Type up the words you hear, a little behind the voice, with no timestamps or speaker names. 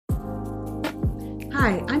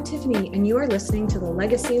Hi, I'm Tiffany, and you are listening to the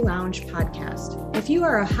Legacy Lounge podcast. If you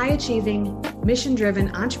are a high-achieving,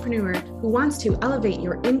 mission-driven entrepreneur who wants to elevate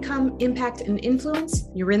your income, impact, and influence,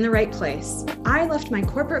 you're in the right place. I left my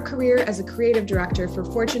corporate career as a creative director for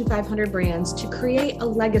Fortune 500 brands to create a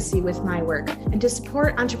legacy with my work and to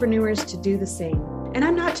support entrepreneurs to do the same. And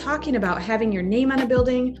I'm not talking about having your name on a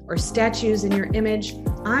building or statues in your image.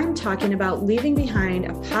 I'm talking about leaving behind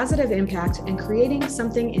a positive impact and creating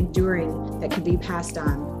something enduring that can be passed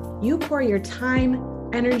on. You pour your time,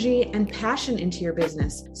 energy, and passion into your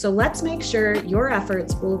business. So let's make sure your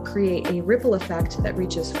efforts will create a ripple effect that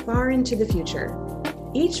reaches far into the future.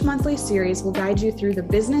 Each monthly series will guide you through the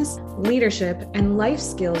business, leadership, and life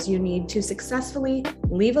skills you need to successfully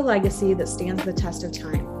leave a legacy that stands the test of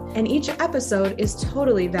time. And each episode is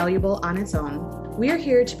totally valuable on its own. We are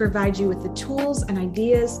here to provide you with the tools and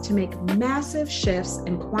ideas to make massive shifts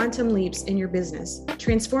and quantum leaps in your business,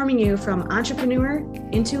 transforming you from entrepreneur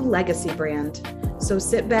into legacy brand. So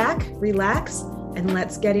sit back, relax, and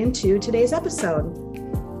let's get into today's episode.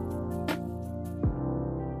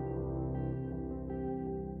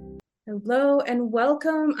 Hello and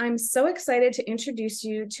welcome. I'm so excited to introduce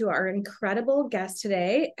you to our incredible guest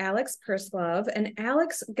today, Alex Pursglove. And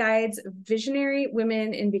Alex guides visionary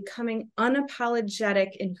women in becoming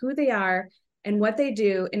unapologetic in who they are and what they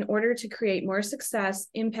do in order to create more success,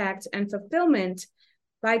 impact, and fulfillment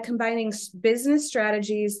by combining business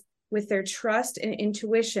strategies with their trust and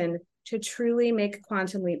intuition to truly make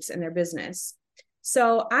quantum leaps in their business.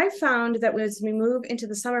 So I found that as we move into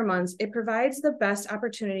the summer months, it provides the best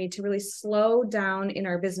opportunity to really slow down in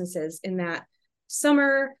our businesses in that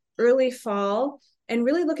summer, early fall, and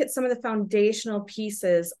really look at some of the foundational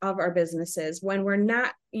pieces of our businesses when we're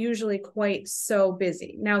not usually quite so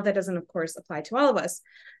busy. Now, that doesn't, of course, apply to all of us.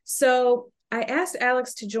 So I asked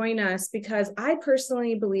Alex to join us because I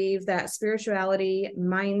personally believe that spirituality,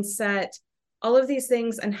 mindset, all of these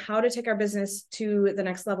things and how to take our business to the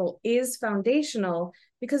next level is foundational,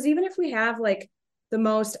 because even if we have like the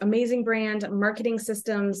most amazing brand, marketing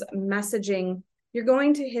systems, messaging, you're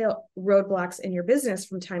going to hit roadblocks in your business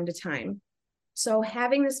from time to time. So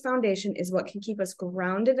having this foundation is what can keep us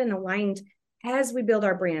grounded and aligned as we build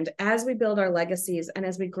our brand, as we build our legacies, and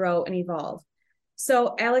as we grow and evolve.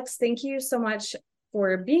 So Alex, thank you so much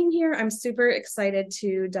for being here. I'm super excited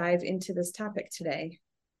to dive into this topic today.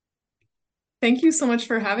 Thank you so much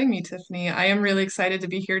for having me, Tiffany. I am really excited to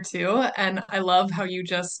be here too. And I love how you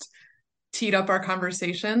just teed up our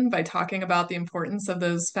conversation by talking about the importance of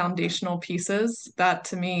those foundational pieces. That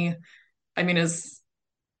to me, is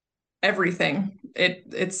everything.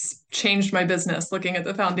 It's changed my business looking at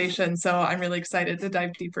the foundation. So I'm really excited to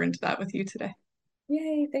dive deeper into that with you today.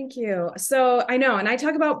 Yay, thank you. So I know, and I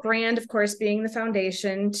talk about brand, of course, being the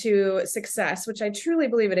foundation to success, which I truly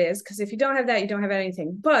believe it is, because if you don't have that, you don't have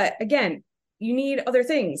anything. But again, you need other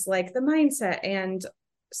things like the mindset and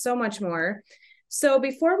so much more. So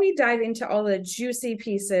before we dive into all the juicy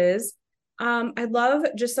pieces, I'd love,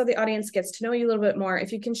 just so the audience gets to know you a little bit more,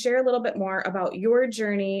 if you can share a little bit more about your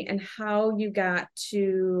journey and how you got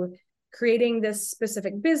to creating this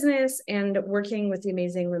specific business and working with the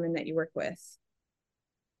amazing women that you work with.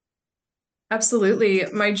 Absolutely.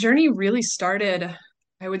 My journey really started,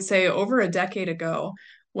 I would say, over a decade ago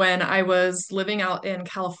when I was living out in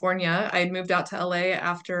California. I had moved out to LA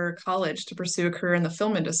after college to pursue a career in the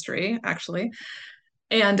film industry, actually.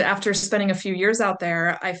 And after spending a few years out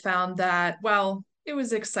there, I found that, while it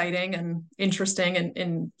was exciting and interesting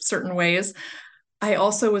in certain ways, I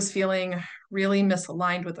also was feeling really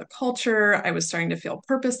misaligned with the culture. I was starting to feel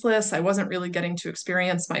purposeless. I wasn't really getting to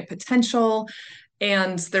experience my potential.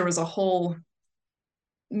 And there was a whole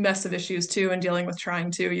mess of issues too, and dealing with trying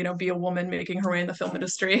to, be a woman making her way in the film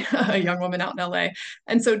industry, a young woman out in LA.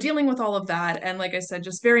 And so dealing with all of that, and like I said,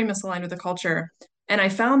 just very misaligned with the culture. And I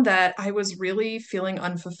found that I was really feeling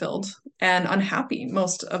unfulfilled and unhappy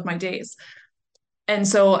most of my days. And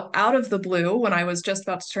so, out of the blue, when I was just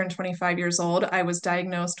about to turn 25 years old, I was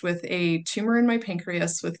diagnosed with a tumor in my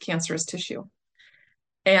pancreas with cancerous tissue.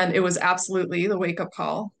 And it was absolutely the wake up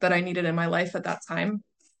call that I needed in my life at that time.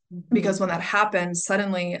 Because when that happened,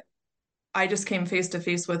 suddenly I just came face to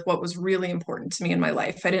face with what was really important to me in my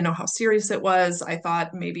life. I didn't know how serious it was. I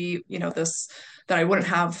thought maybe, that I wouldn't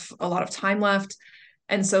have a lot of time left.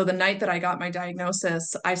 And so the night that I got my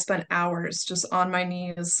diagnosis, I spent hours just on my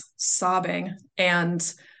knees, sobbing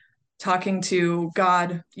and talking to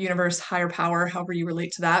God, universe, higher power, however you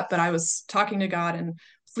relate to that. But I was talking to God and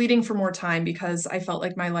pleading for more time because I felt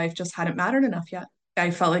like my life just hadn't mattered enough yet. I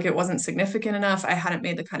felt like it wasn't significant enough. I hadn't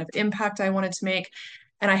made the kind of impact I wanted to make.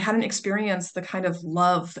 And I hadn't experienced the kind of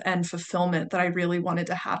love and fulfillment that I really wanted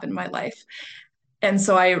to have in my life. And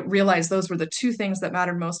so I realized those were the two things that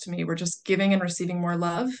mattered most to me, were just giving and receiving more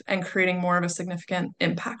love and creating more of a significant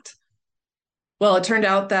impact. Well, it turned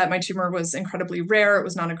out that my tumor was incredibly rare. It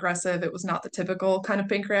was non-aggressive. It was not the typical kind of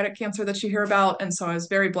pancreatic cancer that you hear about. And so I was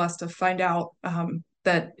very blessed to find out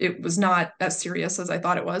that it was not as serious as I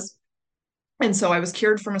thought it was. And so I was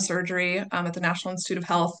cured from a surgery at the National Institute of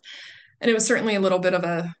Health. And it was certainly a little bit of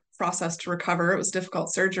a process to recover. It was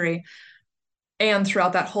difficult surgery. And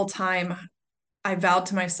throughout that whole time, I vowed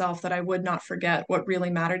to myself that I would not forget what really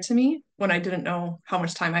mattered to me when I didn't know how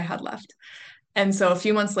much time I had left. And so a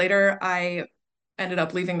few months later, I ended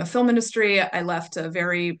up leaving the film industry. I left a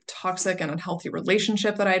very toxic and unhealthy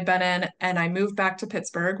relationship that I had been in, and I moved back to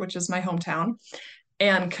Pittsburgh, which is my hometown,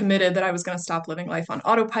 and committed that I was going to stop living life on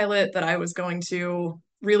autopilot, that I was going to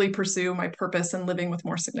really pursue my purpose and living with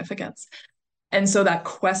more significance. And so that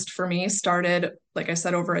quest for me started, like I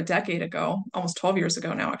said, over a decade ago, almost 12 years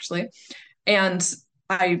ago now, actually. And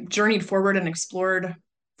I journeyed forward and explored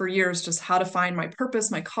for years just how to find my purpose,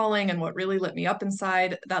 my calling, and what really lit me up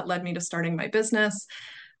inside. That led me to starting my business,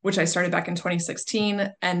 which I started back in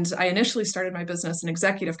 2016. And I initially started my business in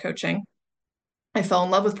executive coaching. I fell in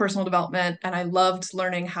love with personal development and I loved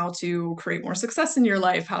learning how to create more success in your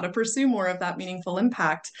life, how to pursue more of that meaningful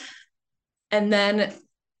impact. And then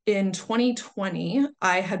in 2020,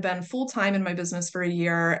 I had been full time in my business for a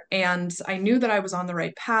year and I knew that I was on the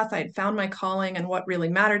right path. I had found my calling and what really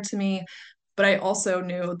mattered to me. But I also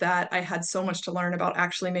knew that I had so much to learn about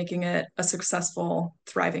actually making it a successful,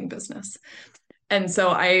 thriving business. And so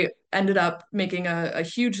I ended up making a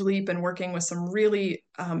huge leap and working with some really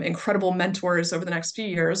incredible mentors over the next few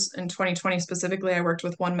years. In 2020 specifically, I worked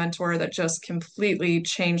with one mentor that just completely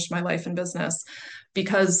changed my life and business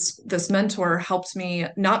because this mentor helped me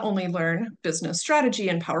not only learn business strategy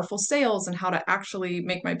and powerful sales and how to actually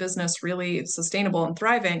make my business really sustainable and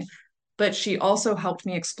thriving, but she also helped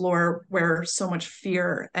me explore where so much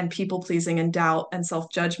fear and people pleasing and doubt and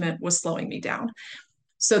self judgment was slowing me down.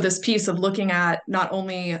 So this piece of looking at not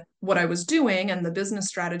only what I was doing and the business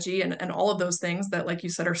strategy and all of those things that, like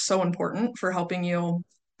you said, are so important for helping you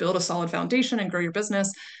build a solid foundation and grow your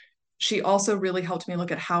business, she also really helped me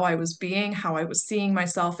look at how I was being, how I was seeing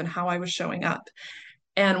myself, and how I was showing up.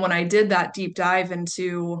 And when I did that deep dive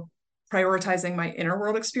into prioritizing my inner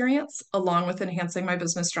world experience along with enhancing my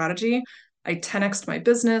business strategy, I 10x'd my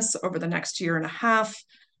business over the next year and a half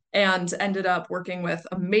and ended up working with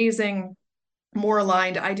amazing, more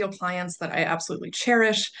aligned, ideal clients that I absolutely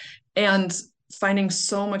cherish, and finding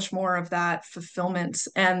so much more of that fulfillment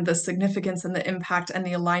and the significance and the impact and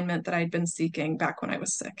the alignment that I'd been seeking back when I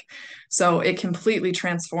was sick. So it completely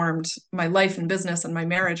transformed my life and business and my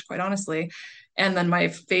marriage, quite honestly. And then my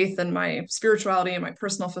faith and my spirituality and my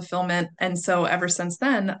personal fulfillment. And so ever since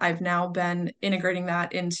then, I've now been integrating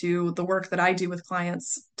that into the work that I do with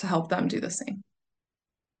clients to help them do the same.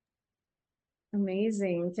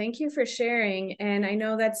 Amazing. Thank you for sharing. And I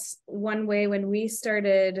know that's one way when we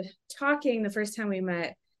started talking the first time we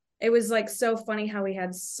met, it was like so funny how we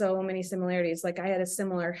had so many similarities. Like I had a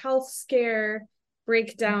similar health scare,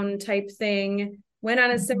 breakdown type thing, went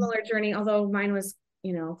on a similar journey, although mine was,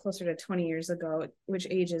 closer to 20 years ago, which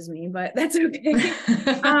ages me, but that's okay.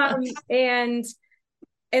 And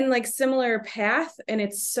like similar path, and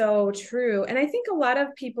it's so true. And I think a lot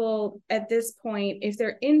of people at this point, if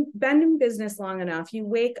they're been in business long enough, you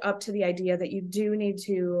wake up to the idea that you do need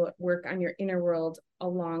to work on your inner world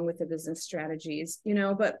along with the business strategies,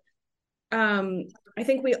 but I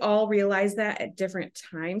think we all realize that at different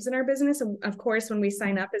times in our business. And of course, when we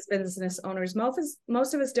sign up as business owners,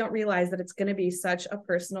 most of us don't realize that it's going to be such a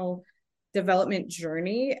personal development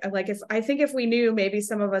journey. Like if we knew, maybe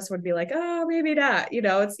some of us would be like, oh, maybe not,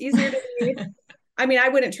 it's easier to be, I mean, I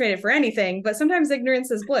wouldn't trade it for anything, but sometimes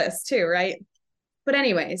ignorance is bliss too, right? But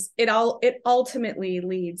anyways, it ultimately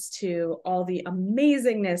leads to all the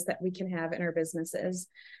amazingness that we can have in our businesses.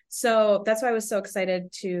 So that's why I was so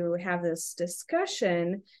excited to have this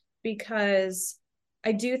discussion, because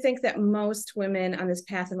I do think that most women on this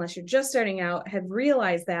path, unless you're just starting out, have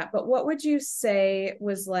realized that. But what would you say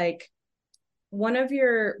was like one of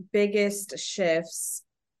your biggest shifts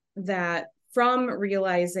that from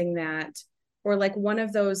realizing that, or like one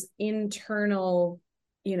of those internal,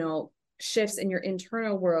 shifts in your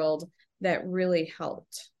internal world that really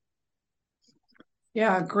helped?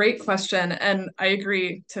 Yeah, great question. And I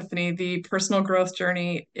agree, Tiffany, the personal growth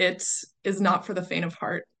journey, it is not for the faint of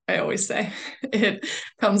heart, I always say. It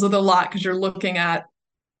comes with a lot because you're looking at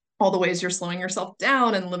all the ways you're slowing yourself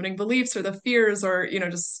down and limiting beliefs or the fears or,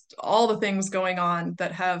 just all the things going on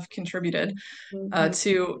that have contributed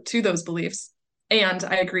Mm-hmm. to those beliefs. And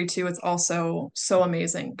I agree too, it's also so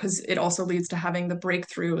amazing because it also leads to having the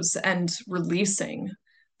breakthroughs and releasing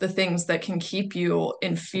the things that can keep you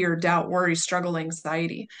in fear, doubt, worry, struggle,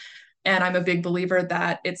 anxiety. And I'm a big believer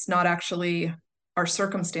that it's not actually our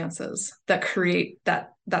circumstances that create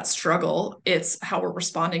that struggle. It's how we're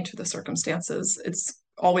responding to the circumstances. It's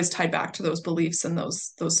always tied back to those beliefs and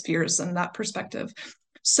those fears and that perspective.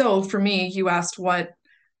 So for me, you asked what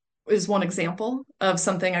is one example of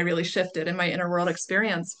something I really shifted in my inner world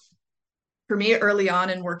experience. For me, early on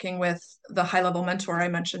in working with the high level mentor I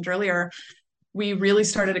mentioned earlier, we really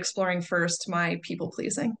started exploring first my people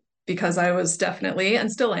pleasing because I was definitely and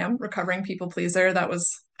still am recovering people pleaser. That was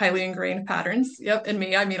highly ingrained patterns. Yep, in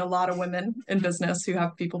me. I meet a lot of women in business who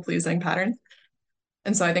have people pleasing patterns.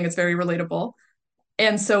 And so I think it's very relatable.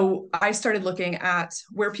 And so I started looking at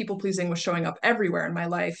where people pleasing was showing up everywhere in my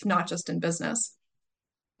life, not just in business.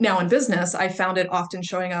 Now, in business, I found it often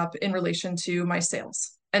showing up in relation to my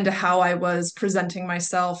sales and to how I was presenting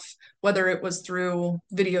myself, whether it was through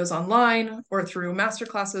videos online or through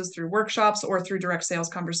masterclasses, through workshops, or through direct sales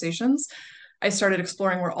conversations. I started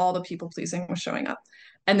exploring where all the people pleasing was showing up.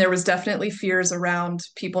 And there was definitely fears around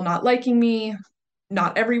people not liking me,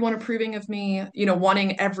 not everyone approving of me,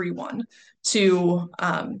 wanting everyone to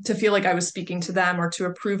feel like I was speaking to them or to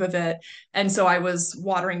approve of it. And so I was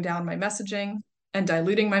watering down my messaging and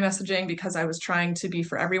diluting my messaging because I was trying to be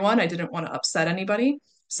for everyone. I didn't want to upset anybody,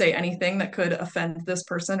 say anything that could offend this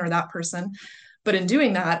person or that person. But in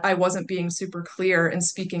doing that, I wasn't being super clear in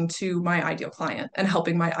speaking to my ideal client and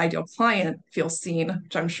helping my ideal client feel seen,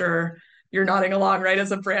 which I'm sure you're nodding along, right?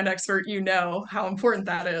 As a brand expert, you know how important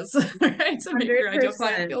that is, right? To make your ideal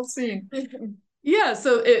client 100%. feel seen. Yeah,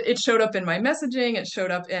 so it showed up in my messaging, it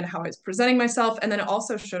showed up in how I was presenting myself, and then it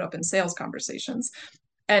also showed up in sales conversations.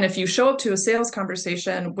 And if you show up to a sales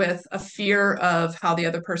conversation with a fear of how the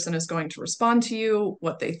other person is going to respond to you,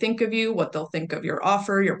 what they think of you, what they'll think of your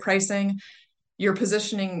offer, your pricing, you're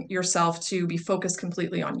positioning yourself to be focused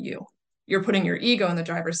completely on you. You're putting your ego in the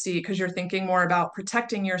driver's seat because you're thinking more about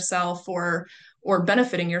protecting yourself or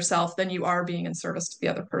benefiting yourself than you are being in service to the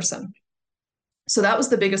other person. So that was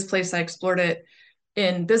the biggest place I explored it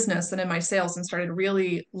in business and in my sales and started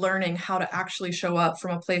really learning how to actually show up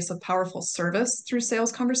from a place of powerful service through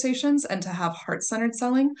sales conversations and to have heart-centered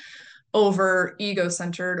selling over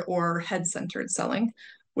ego-centered or head-centered selling,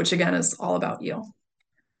 which again is all about you.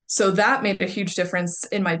 So that made a huge difference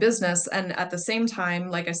in my business. And at the same time,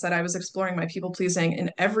 like I said, I was exploring my people pleasing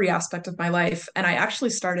in every aspect of my life. And I actually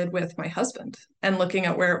started with my husband and looking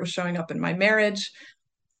at where it was showing up in my marriage.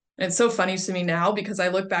 And it's so funny to me now because I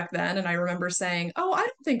look back then and I remember saying, oh, I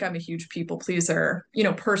don't think I'm a huge people pleaser,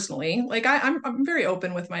 personally. Like I'm very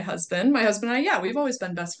open with my husband. My husband and I, yeah, we've always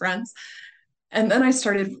been best friends. And then I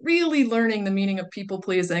started really learning the meaning of people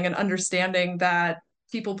pleasing and understanding that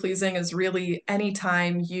people pleasing is really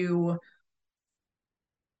anytime you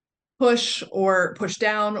push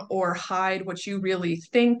down or hide what you really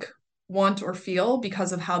think, want, or feel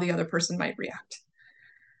because of how the other person might react.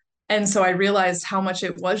 And so I realized how much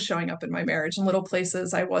it was showing up in my marriage in little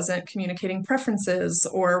places I wasn't communicating preferences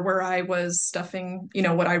or where I was stuffing,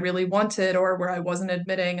 what I really wanted or where I wasn't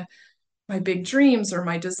admitting my big dreams or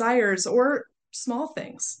my desires or small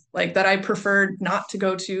things like that I preferred not to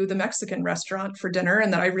go to the Mexican restaurant for dinner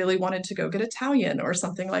and that I really wanted to go get Italian or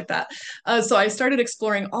something like that. So I started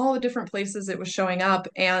exploring all the different places it was showing up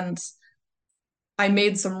and I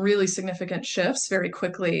made some really significant shifts very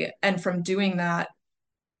quickly. And from doing that,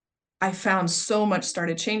 I found so much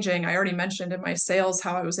started changing. I already mentioned in my sales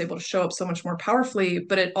how I was able to show up so much more powerfully,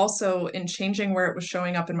 but it also, in changing where it was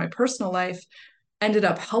showing up in my personal life, ended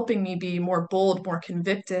up helping me be more bold, more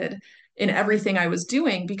convicted in everything I was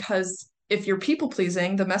doing. Because if you're people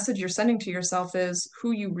pleasing, the message you're sending to yourself is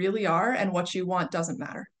who you really are and what you want doesn't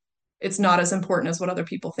matter. It's not as important as what other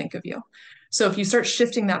people think of you. So if you start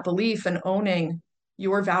shifting that belief and owning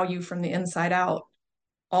your value from the inside out,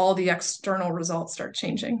 all the external results start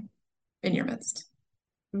changing in your midst.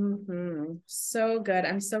 So good.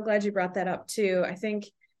 I'm so glad you brought that up too. I think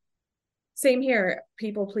same here,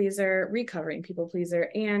 people pleaser, recovering people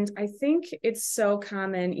pleaser. And I think it's so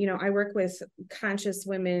common, I work with conscious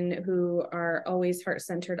women who are always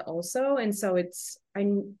heart-centered also. And so it's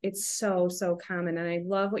so common. And I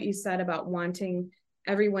love what you said about wanting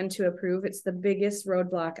everyone to approve. It's the biggest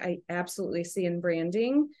roadblock I absolutely see in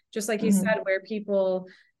branding. Just like you said, where people,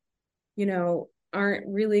 aren't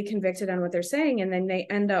really convicted on what they're saying. And then they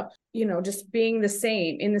end up, just being the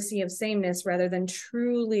same in the sea of sameness rather than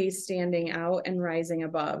truly standing out and rising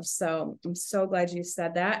above. So I'm so glad you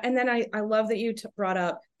said that. And then I love that you brought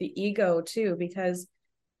up the ego too, because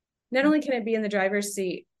not only can it be in the driver's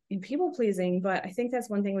seat, in people pleasing, but I think that's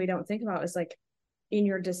one thing we don't think about is like in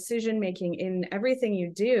your decision making, in everything you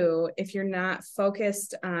do, if you're not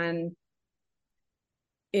focused on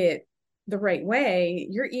it the right way,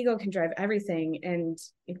 your ego can drive everything and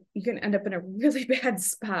you can end up in a really bad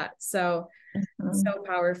spot. So, Mhm. so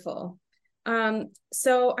powerful.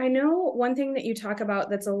 So I know one thing that you talk about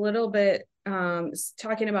that's a little bit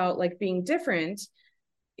talking about like being different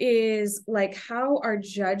is like how our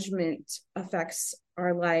judgment affects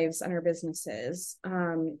our lives and our businesses.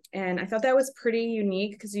 And I thought that was pretty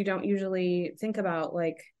unique because you don't usually think about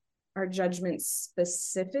like our judgments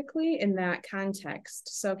specifically in that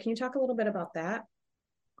context. So can you talk a little bit about that?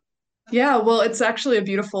 Yeah, well, it's actually a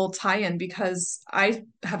beautiful tie-in because I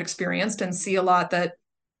have experienced and see a lot that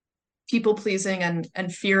people pleasing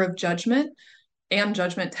and fear of judgment and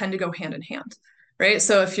judgment tend to go hand in hand, right?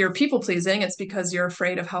 So if you're people pleasing, it's because you're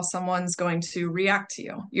afraid of how someone's going to react to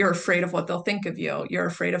you. You're afraid of what they'll think of you. You're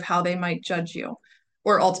afraid of how they might judge you,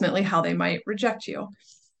 or ultimately how they might reject you.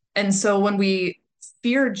 And so when we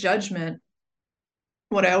fear judgment,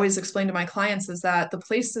 what I always explain to my clients is that the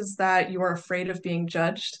places that you're afraid of being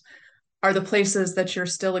judged are the places that you're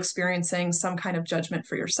still experiencing some kind of judgment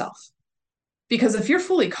for yourself. Because if you're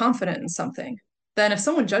fully confident in something, then if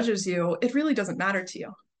someone judges you, it really doesn't matter to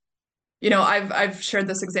you. You know, I've shared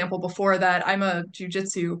this example before that I'm a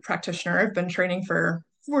jujitsu practitioner. I've been training for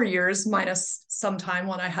 4 years, minus some time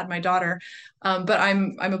when I had my daughter. But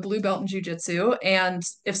I'm a blue belt in jujitsu, and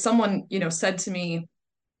if someone said to me,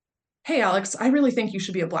 "Hey, Alex, I really think you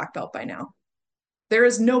should be a black belt by now," there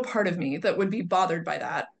is no part of me that would be bothered by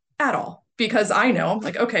that at all because I know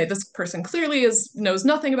like okay, this person clearly is knows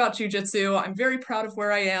nothing about jujitsu. I'm very proud of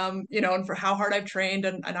where I am, and for how hard I've trained,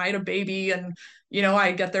 and I had a baby, and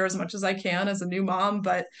I get there as much as I can as a new mom.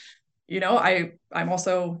 But I'm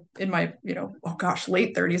also in my oh gosh,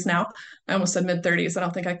 late 30s now. I almost said mid 30s. I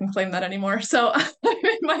don't think I can claim that anymore. So I'm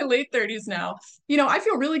in my late 30s now. I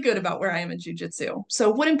feel really good about where I am in jujitsu, so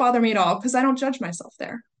it wouldn't bother me at all because I don't judge myself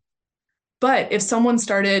there. But if someone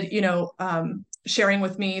started, sharing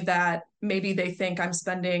with me that maybe they think I'm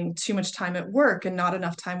spending too much time at work and not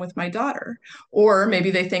enough time with my daughter, or maybe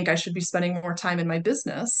they think I should be spending more time in my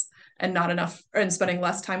business and not enough, and spending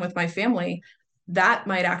less time with my family, that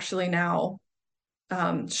might actually now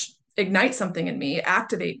um, ignite something in me,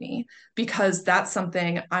 activate me, because that's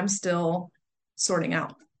something I'm still sorting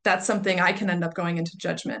out. That's something I can end up going into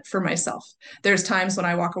judgment for myself. There's times when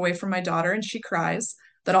I walk away from my daughter and she cries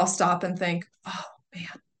that I'll stop and think, oh man,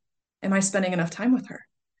 am I spending enough time with her?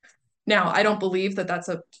 Now, I don't believe that that's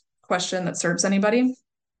a question that serves anybody.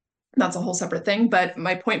 That's a whole separate thing. But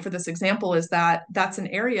my point for this example is that that's an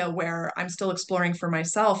area where I'm still exploring for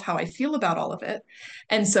myself how I feel about all of it.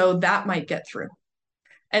 And so that might get through.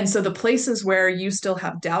 And so the places where you still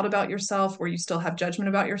have doubt about yourself, where you still have judgment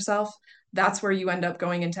about yourself, that's where you end up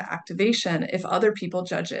going into activation if other people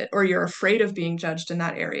judge it, or you're afraid of being judged in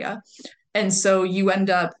that area. And so you end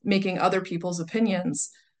up making other people's opinions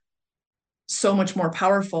so much more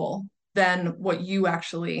powerful than what you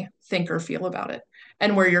actually think or feel about it.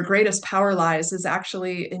 And where your greatest power lies is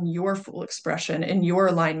actually in your full expression, in your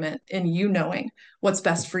alignment, in you knowing what's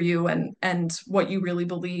best for you, and what you really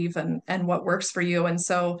believe, and what works for you. And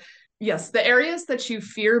so yes, the areas that you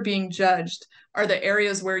fear being judged are the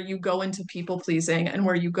areas where you go into people pleasing and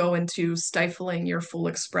where you go into stifling your full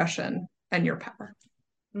expression and your power.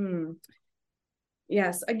 Mm.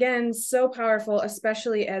 Yes, again, so powerful,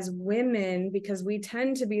 especially as women, because we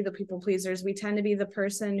tend to be the people pleasers. We tend to be the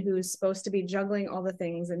person who's supposed to be juggling all the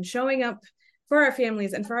things and showing up for our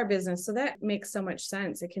families and for our business. So that makes so much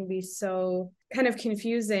sense. It can be so kind of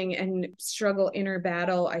confusing and struggle inner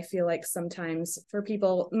battle, I feel like sometimes for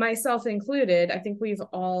people, myself included. I think we've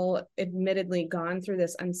all admittedly gone through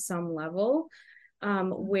this on some level,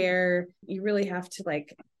 where you really have to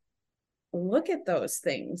like look at those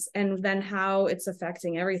things and then how it's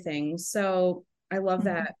affecting everything. So I love Mm-hmm.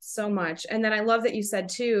 that so much. And then I love that you said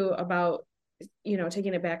too about,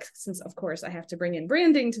 taking it back, since of course I have to bring in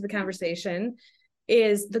branding to the conversation,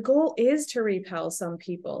 is the goal is to repel some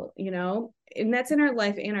people, and that's in our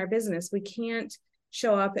life and our business. We can't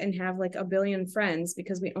show up and have like a billion friends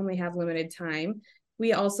because we only have limited time.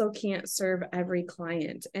 We also can't serve every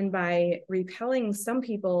client. And by repelling some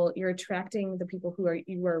people, you're attracting the people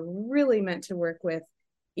you are really meant to work with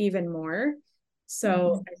even more. So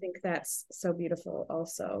Mm-hmm. I think that's so beautiful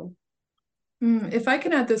also. If I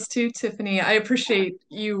can add this too, Tiffany, I appreciate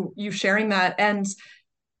you sharing that. And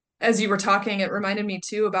as you were talking, it reminded me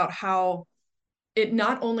too about how it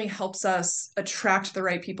not only helps us attract the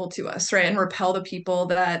right people to us, right, and repel the people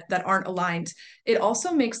that aren't aligned. It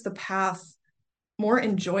also makes the path more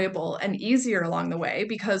enjoyable and easier along the way,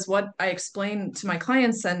 because what I explain to my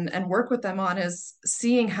clients and work with them on is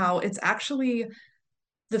seeing how it's actually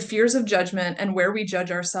the fears of judgment and where we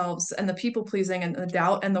judge ourselves and the people pleasing and the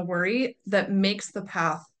doubt and the worry that makes the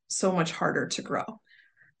path so much harder to grow.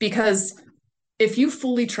 Because if you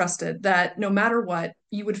fully trusted that no matter what,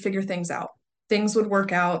 you would figure things out, things would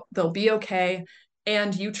work out, they'll be okay,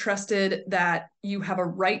 and you trusted that you have a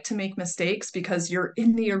right to make mistakes because you're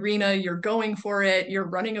in the arena, you're going for it, you're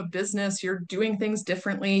running a business, you're doing things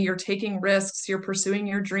differently, you're taking risks, you're pursuing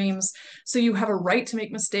your dreams. So you have a right to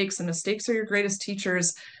make mistakes, and mistakes are your greatest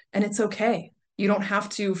teachers, and it's okay. You don't have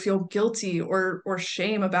to feel guilty or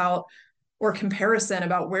shame about or comparison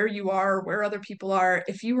about where you are, where other people are.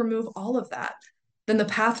 If you remove all of that, then the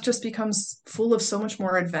path just becomes full of so much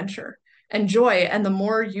more adventure and joy. And the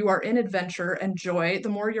more you are in adventure and joy, the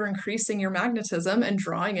more you're increasing your magnetism and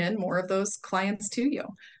drawing in more of those clients to you.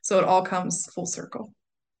 So it all comes full circle.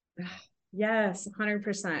 Yes,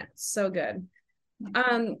 100%. So good.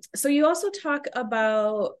 So you also talk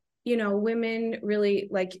about, women really,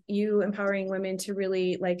 like, you empowering women to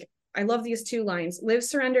really, like, I love these two lines: live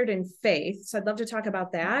surrendered in faith. So I'd love to talk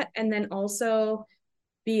about that. And then also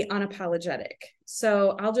be unapologetic.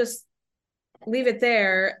 So I'll just leave it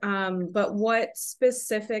there. But what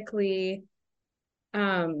specifically,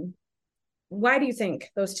 why do you think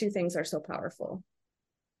those two things are so powerful?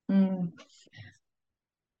 Mm.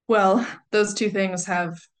 Well, those two things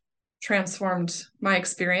have transformed my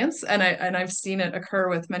experience, and I've seen it occur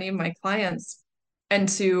with many of my clients. And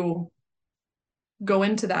to go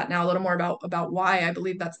into that now a little more about why I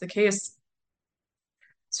believe that's the case,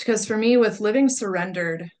 it's because for me, with living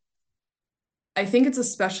surrendered, I think it's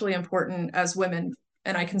especially important as women,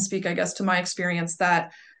 and I can speak, I guess, to my experience,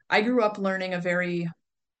 that I grew up learning a very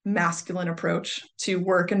masculine approach to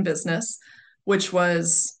work and business, which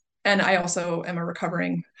was, and I also am a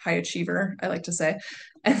recovering high achiever, I like to say.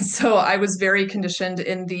 And so I was very conditioned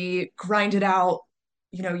in the grind it out,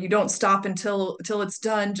 you don't stop until it's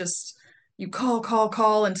done, just you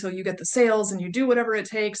call until you get the sales, and you do whatever it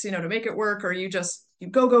takes, to make it work, or you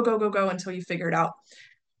go until you figure it out.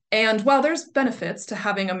 And while there's benefits to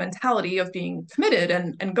having a mentality of being committed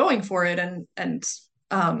and going for it and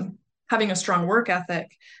having a strong work ethic,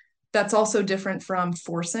 that's also different from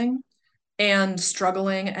forcing and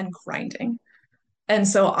struggling and grinding. And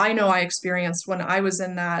so I know I experienced when I was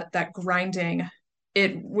in that grinding,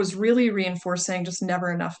 it was really reinforcing just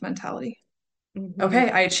never enough mentality. Mm-hmm. Okay,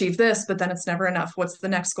 I achieved this, but then it's never enough. What's the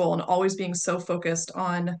next goal? And always being so focused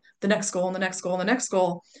on the next goal and the next goal and the next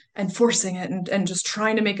goal, and forcing it and just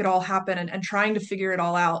trying to make it all happen and trying to figure it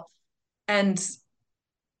all out. And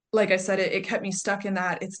like I said, it kept me stuck in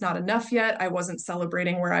that it's not enough yet. I wasn't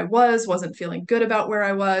celebrating where I was, wasn't feeling good about where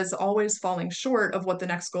I was, always falling short of what the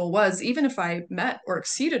next goal was. Even if I met or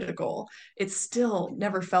exceeded a goal, it still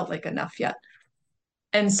never felt like enough yet.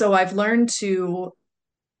 And so I've learned to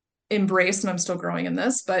embrace, and I'm still growing in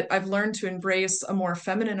this, but I've learned to embrace a more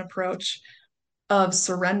feminine approach of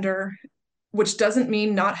surrender, which doesn't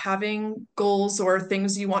mean not having goals or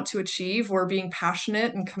things you want to achieve or being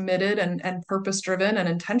passionate and committed and purpose driven and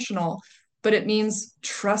intentional. But it means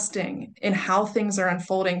trusting in how things are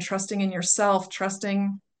unfolding, trusting in yourself,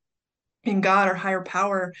 trusting in God or higher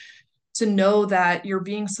power, to know that you're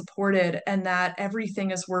being supported and that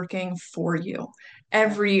everything is working for you.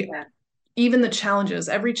 Every Yeah. Even the challenges,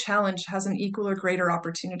 every challenge has an equal or greater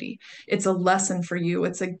opportunity. It's a lesson for you.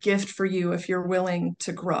 It's a gift for you if you're willing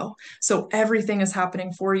to grow. So everything is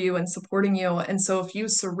happening for you and supporting you. And so if you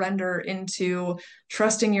surrender into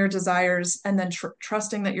trusting your desires and then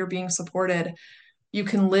trusting that you're being supported, you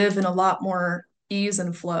can live in a lot more ease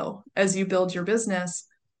and flow as you build your business,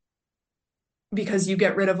 because you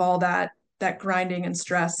get rid of all that grinding and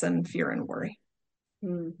stress and fear and worry. So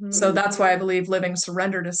Mm-hmm. that's why I believe living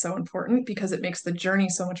surrendered is so important, because it makes the journey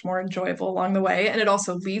so much more enjoyable along the way. And it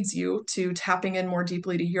also leads you to tapping in more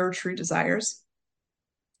deeply to your true desires,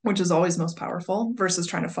 which is always most powerful versus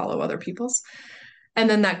trying to follow other people's. And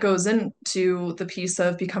then that goes into the piece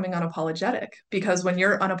of becoming unapologetic, because when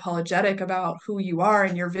you're unapologetic about who you are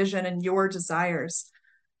and your vision and your desires,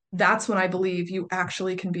 that's when I believe you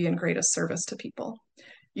actually can be in greatest service to people.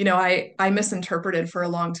 I misinterpreted for a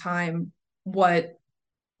long time what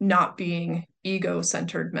not being ego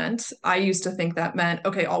centered meant. I used to think that meant,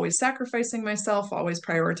 okay, always sacrificing myself, always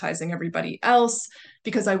prioritizing everybody else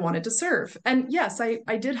because I wanted to serve. And yes, I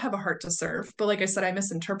did have a heart to serve, but like I said, I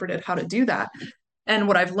misinterpreted how to do that. And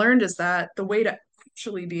what I've learned is that the way to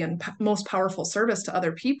actually be in most powerful service to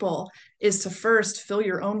other people is to first fill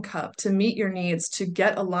your own cup, to meet your needs, to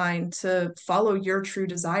get aligned, to follow your true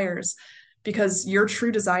desires, because your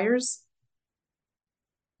true desires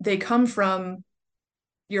they come from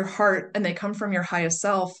your heart and they come from your highest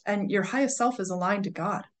self, and your highest self is aligned to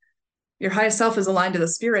God. Your highest self is aligned to the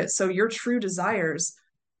spirit. So your true desires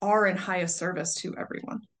are in highest service to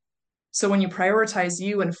everyone. So when you prioritize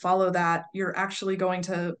you and follow that, you're actually going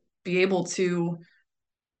to be able to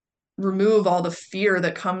remove all the fear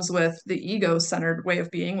that comes with the ego-centered way of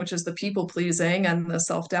being, which is the people pleasing and the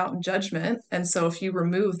self-doubt and judgment. And so if you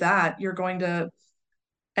remove that, you're going to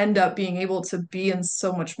end up being able to be in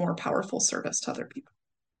so much more powerful service to other people.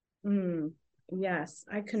 Mm, yes,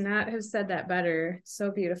 I could not have said that better.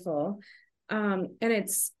 So beautiful. And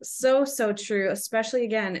it's so, so true, especially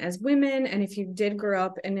again, as women. And if you did grow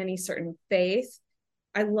up in any certain faith,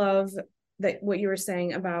 I love that what you were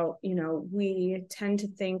saying about, we tend to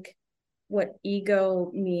think what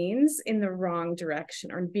ego means in the wrong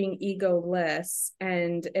direction or being egoless.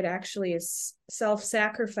 And it actually is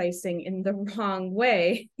self-sacrificing in the wrong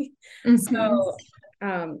way. Mm-hmm. So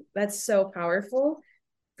that's so powerful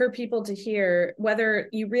for people to hear, whether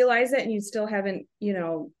you realize it and you still haven't,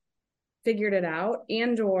 figured it out,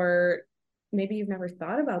 and or maybe you've never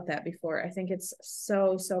thought about that before. I think it's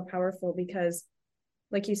so, so powerful because,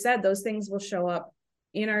 like you said, those things will show up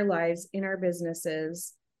in our lives, in our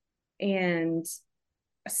businesses. And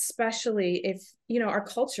especially if, our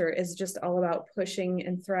culture is just all about pushing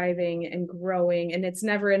and thriving and growing, and it's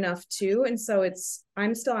never enough too. And so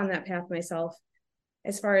I'm still on that path myself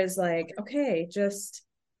as far as like, okay, just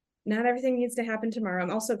not everything needs to happen tomorrow.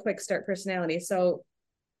 I'm also a quick start personality. So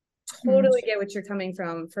totally get what you're coming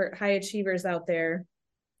from for high achievers out there.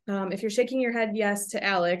 If you're shaking your head yes to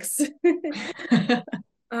Alex,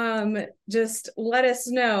 just let us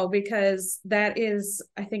know, because that is,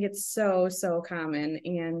 I think it's so, so common.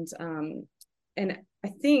 And I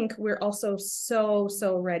think we're also so,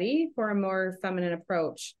 so ready for a more feminine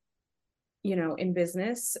approach, in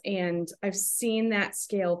business. And I've seen that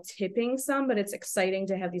scale tipping some, but it's exciting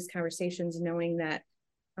to have these conversations knowing that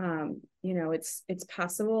it's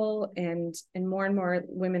possible, and more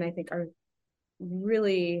women, I think, are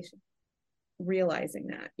really realizing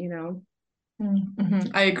that. Mm-hmm.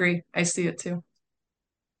 I agree. I see it too.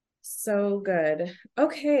 So good.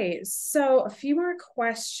 Okay, so a few more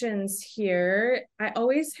questions here. I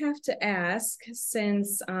always have to ask,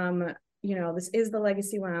 since this is the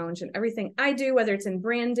Legacy Lounge, and everything I do, whether it's in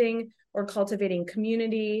branding or cultivating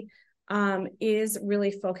community, is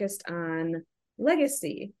really focused on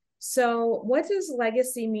legacy. So what does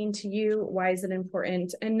legacy mean to you? Why is it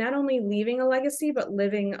important? And not only leaving a legacy, but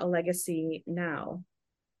living a legacy now.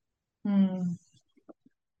 Mm.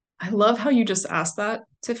 I love how you just asked that,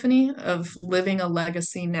 Tiffany, of living a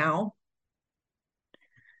legacy now.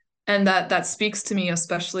 And that speaks to me,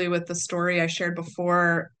 especially with the story I shared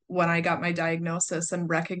before when I got my diagnosis and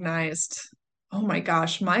recognized, oh my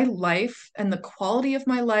gosh, my life and the quality of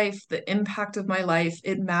my life, the impact of my life,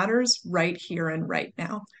 it matters right here and right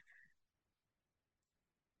now.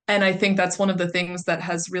 And I think that's one of the things that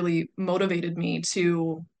has really motivated me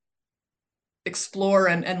to explore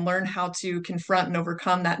and learn how to confront and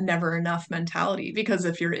overcome that never enough mentality. Because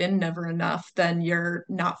if you're in never enough, then you're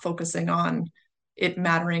not focusing on it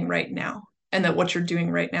mattering right now, and that what you're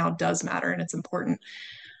doing right now does matter and it's important.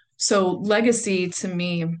 So, legacy to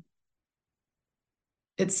me,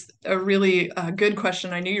 it's a really good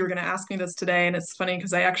question. I knew you were going to ask me this today. And it's funny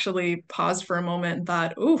because I actually paused for a moment and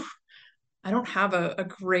thought, ooh, I don't have a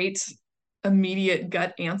great immediate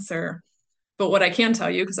gut answer. But what I can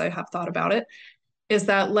tell you, because I have thought about it, is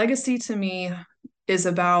that legacy to me is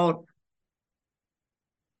about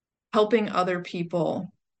helping other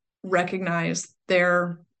people recognize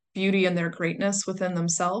their beauty and their greatness within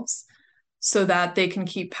themselves so that they can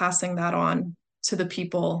keep passing that on to the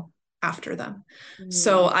people after them.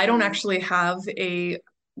 So Mm. I don't actually have a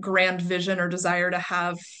grand vision or desire to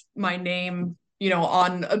have my name,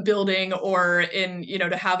 on a building, or in,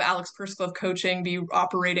 to have Alex Pursglove Coaching be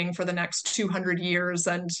operating for the next 200 years,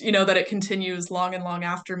 and, that it continues long and long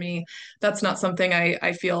after me. That's not something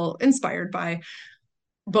I feel inspired by.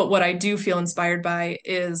 But what I do feel inspired by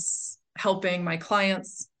is helping my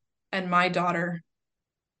clients and my daughter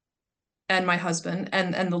and my husband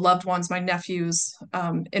and the loved ones, my nephews,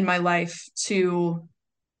 in my life, to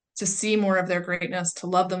see more of their greatness, to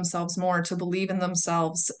love themselves more, to believe in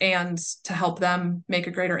themselves, and to help them make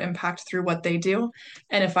a greater impact through what they do.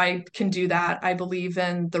 And if I can do that, I believe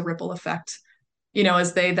in the ripple effect,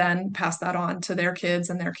 as they then pass that on to their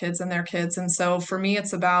kids and their kids and their kids. And so for me,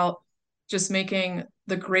 it's about just making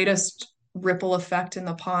the greatest ripple effect in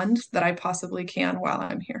the pond that I possibly can while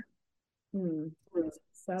I'm here. Mm.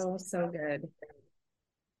 So, so good.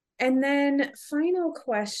 And then final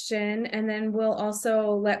question, and then we'll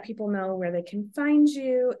also let people know where they can find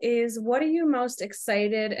you, is what are you most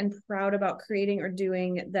excited and proud about creating or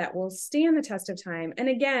doing that will stand the test of time? And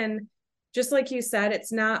again, just like you said,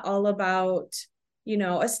 it's not all about,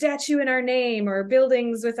 a statue in our name or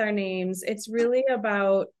buildings with our names. It's really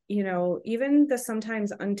about, even the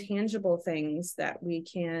sometimes untangible things that we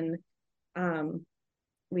can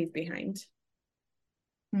leave behind.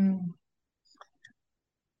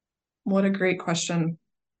 What a great question.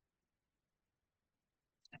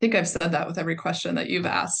 I think I've said that with every question that you've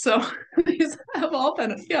asked. So these have all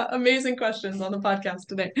been, amazing questions on the podcast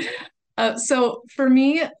today. So for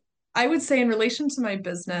me, I would say in relation to my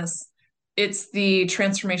business, it's the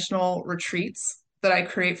transformational retreats that I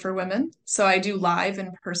create for women. So I do live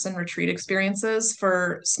in-person retreat experiences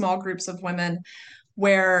for small groups of women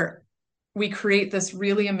where we create this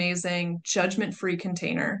really amazing judgment-free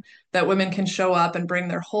container that women can show up and bring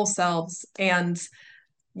their whole selves, and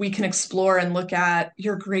we can explore and look at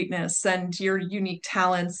your greatness and your unique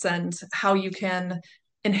talents and how you can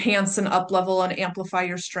enhance and up level and amplify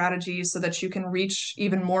your strategy so that you can reach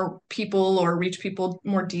even more people or reach people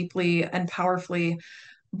more deeply and powerfully,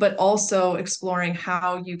 but also exploring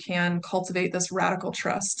how you can cultivate this radical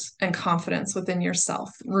trust and confidence within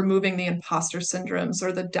yourself, removing the imposter syndromes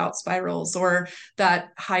or the doubt spirals or that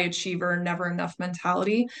high achiever, never enough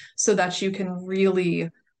mentality, so that you can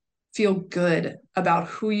really feel good about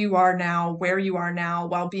who you are now, where you are now,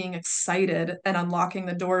 while being excited and unlocking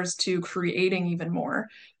the doors to creating even more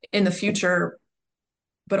in the future,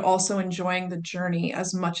 but also enjoying the journey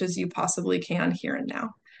as much as you possibly can here and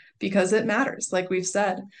now, because it matters, like we've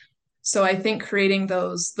said. So I think creating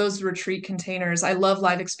those retreat containers, I love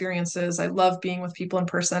live experiences. I love being with people in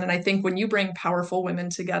person. And I think when you bring powerful women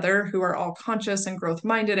together who are all conscious and growth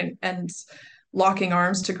minded and locking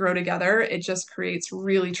arms to grow together, it just creates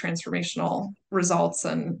really transformational results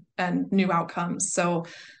and new outcomes. So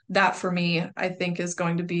that for me, I think is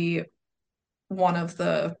going to be one of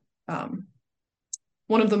the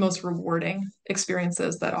most rewarding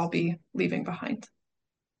experiences that I'll be leaving behind.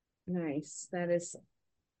 Nice. That is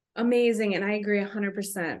amazing. And I agree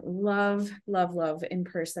 100%. Love, love, love in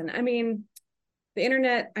person. I mean, the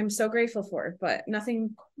internet, I'm so grateful for, but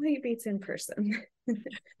nothing quite beats in person.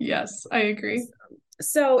 Yes, I agree.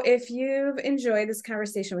 So if you've enjoyed this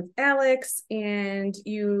conversation with Alex and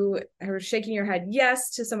you are shaking your head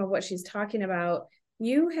yes to some of what she's talking about,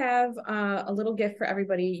 you have a little gift for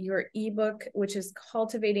everybody, your ebook, which is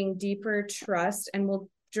Cultivating Deeper Trust, and we'll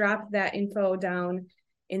drop that info down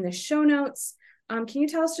in the show notes. Can you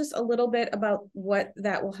tell us just a little bit about what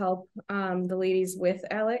that will help the ladies with,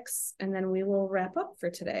 Alex? And then we will wrap up for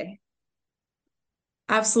today.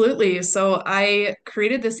 Absolutely. So I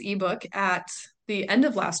created this ebook at the end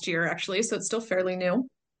of last year, actually, so it's still fairly new.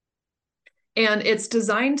 And it's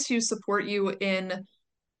designed to support you in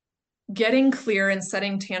getting clear and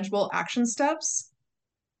setting tangible action steps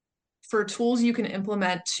for tools you can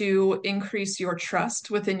implement to increase your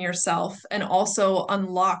trust within yourself and also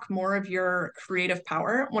unlock more of your creative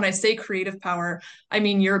power. When I say creative power, I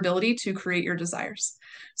mean your ability to create your desires.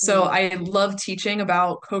 So I love teaching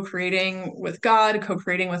about co-creating with God,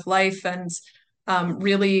 co-creating with life, and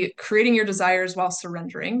really creating your desires while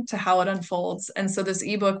surrendering to how it unfolds. And so this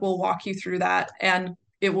ebook will walk you through that, and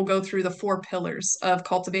it will go through the 4 pillars of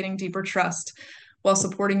cultivating deeper trust while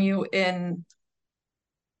supporting you in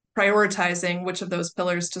prioritizing which of those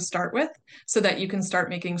pillars to start with so that you can start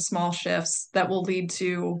making small shifts that will lead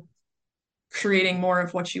to creating more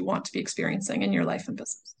of what you want to be experiencing in your life and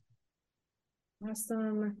business.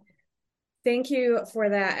 Awesome. Thank you for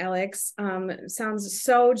that, Alex. Sounds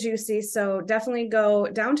so juicy. So definitely go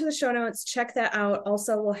down to the show notes, check that out.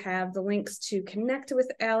 Also, we'll have the links to connect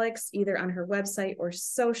with Alex either on her website or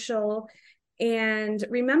social. And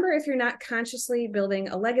remember, if you're not consciously building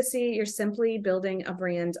a legacy, you're simply building a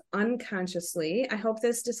brand unconsciously. I hope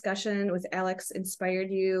this discussion with Alex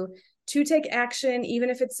inspired you to take action,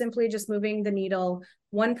 even if it's simply just moving the needle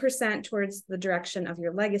 1% towards the direction of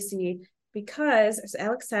your legacy. Because, as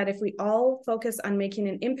Alex said, if we all focus on making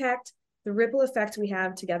an impact, the ripple effect we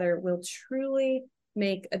have together will truly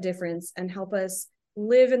make a difference and help us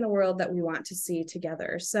live in the world that we want to see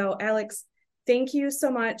together. So, Alex, thank you so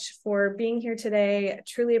much for being here today.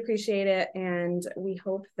 Truly appreciate it. And we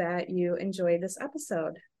hope that you enjoyed this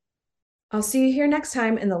episode. I'll see you here next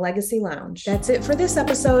time in the Legacy Lounge. That's it for this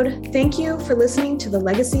episode. Thank you for listening to the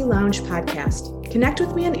Legacy Lounge podcast. Connect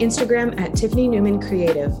with me on Instagram at Tiffany Newman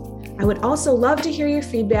Creative. I would also love to hear your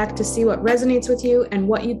feedback to see what resonates with you and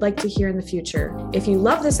what you'd like to hear in the future. If you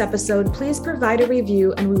love this episode, please provide a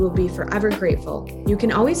review and we will be forever grateful. You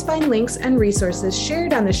can always find links and resources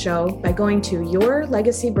shared on the show by going to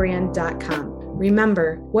yourlegacybrand.com.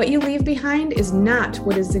 Remember, what you leave behind is not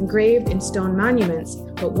what is engraved in stone monuments,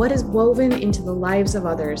 but what is woven into the lives of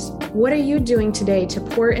others. What are you doing today to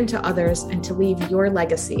pour into others and to leave your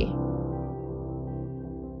legacy?